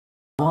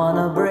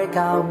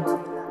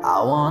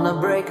I wanna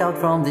break out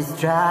from this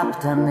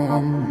trap I'm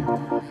in.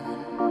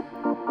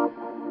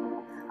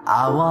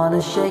 I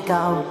wanna shake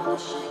out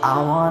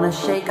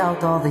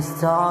all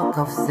this talk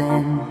of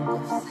sin.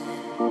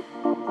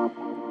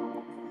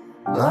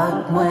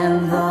 But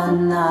when the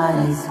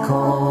night is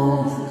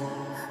cold,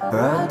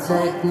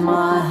 protect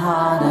my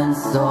heart and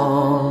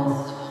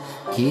soul,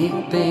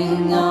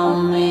 keeping a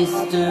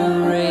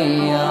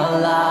mystery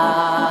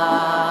alive.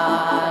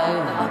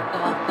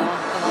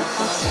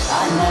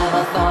 I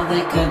never thought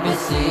they could be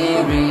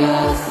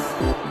serious,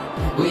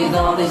 with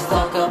all this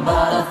talk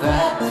about a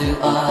threat to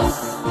us.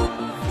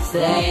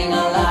 Staying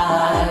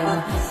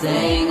alive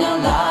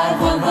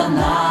when the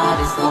night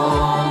is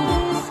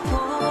cold.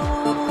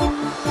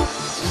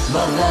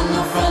 But then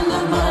a friend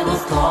of mine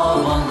was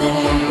called one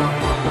day.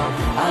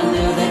 I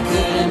knew there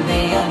couldn't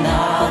be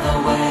another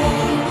way.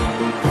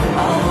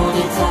 I'll hold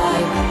you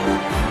tight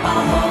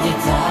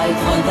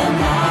when the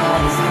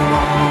night is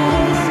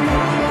cold.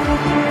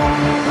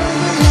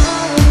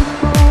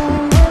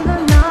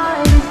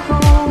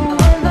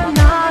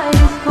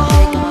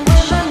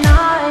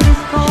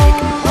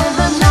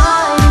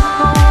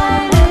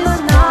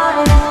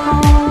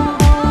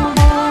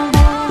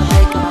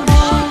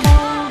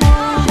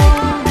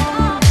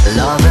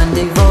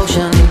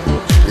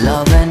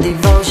 Love and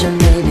devotion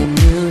may be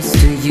news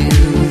to you.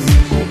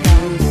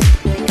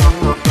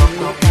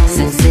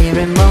 Sincere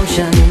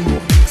emotion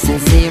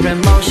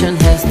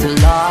has to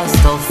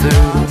last all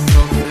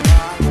through.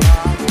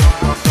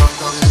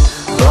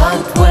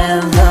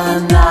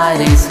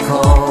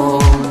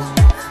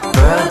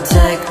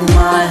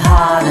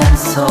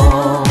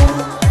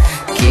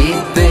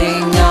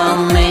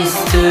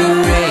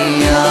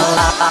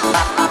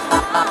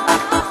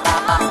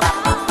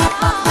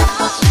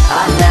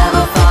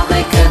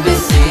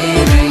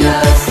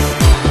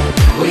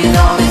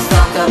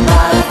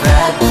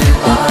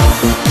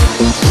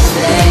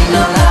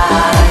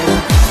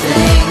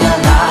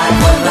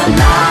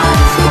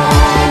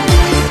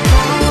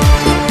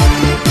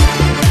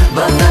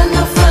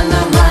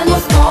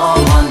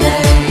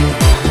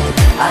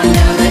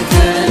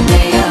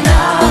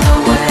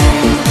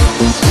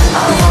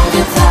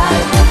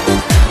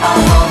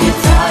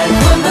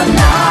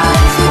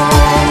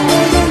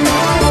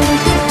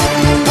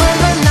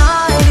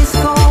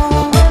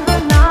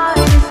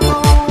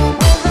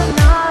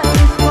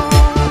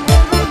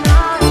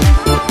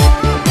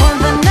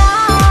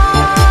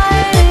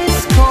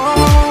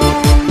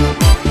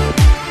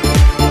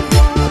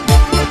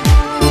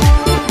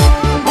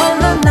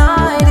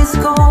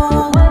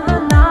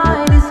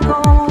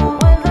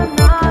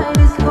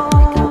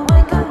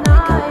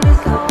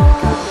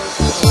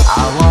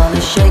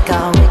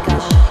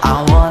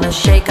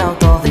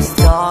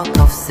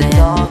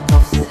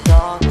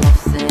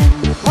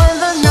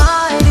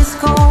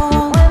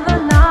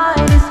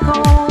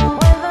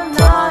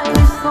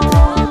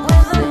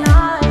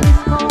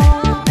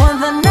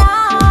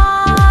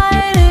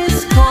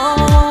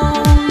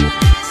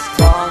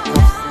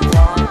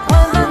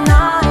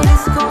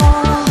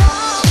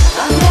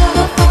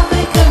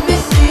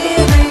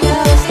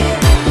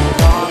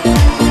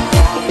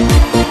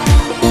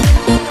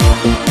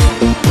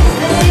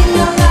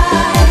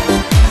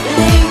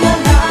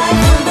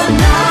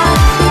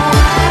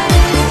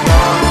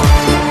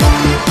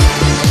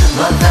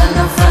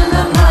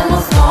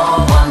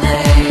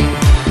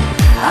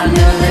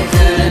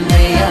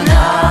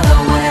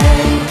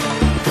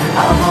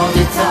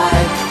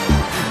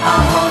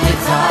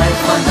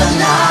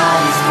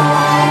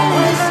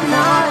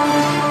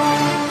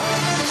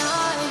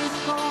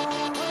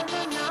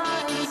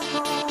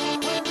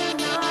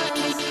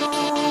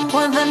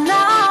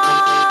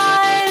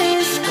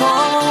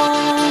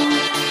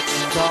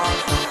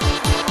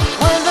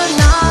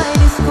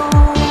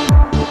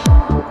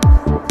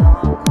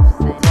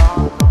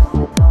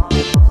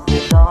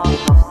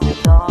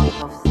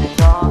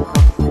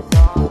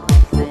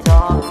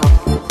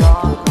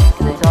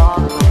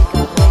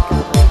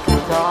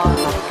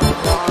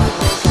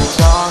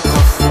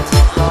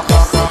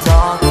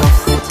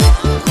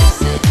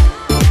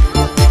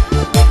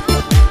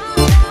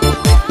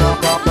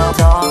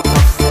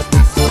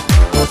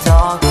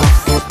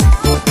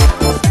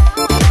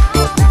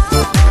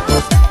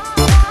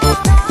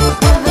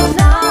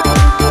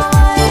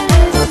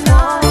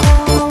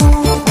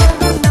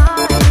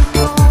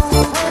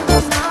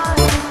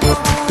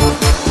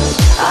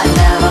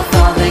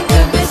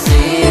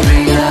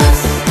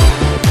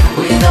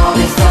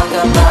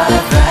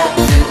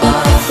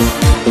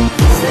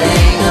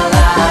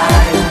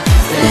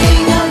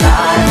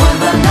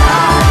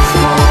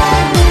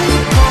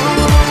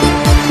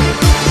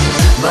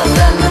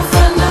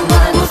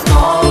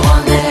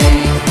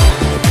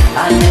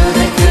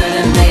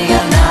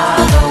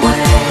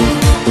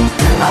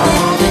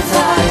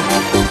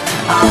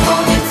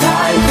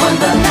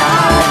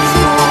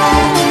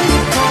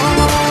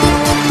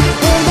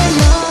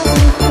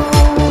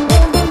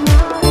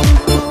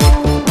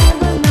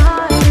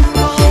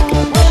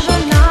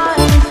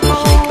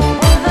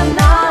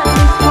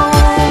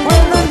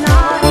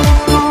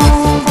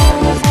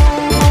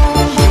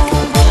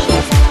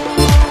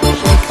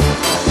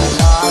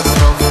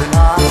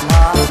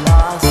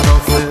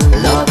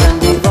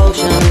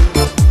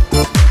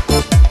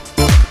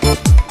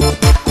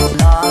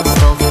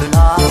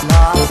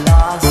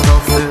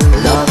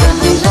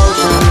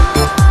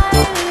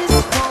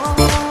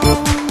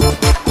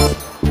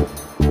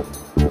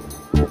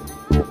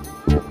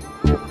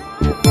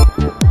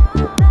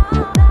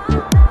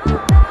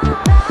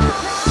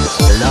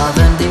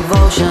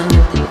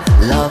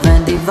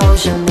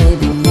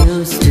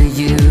 used to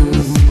you.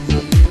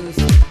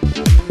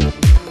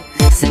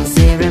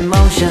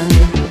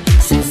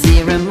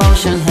 Sincere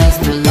emotion has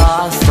to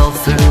last all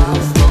through.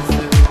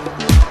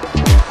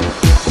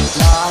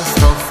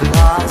 Last all through,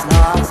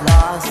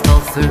 last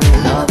all through.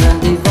 Love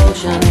and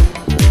devotion.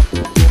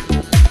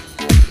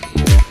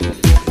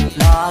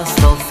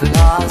 Last all through,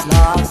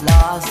 last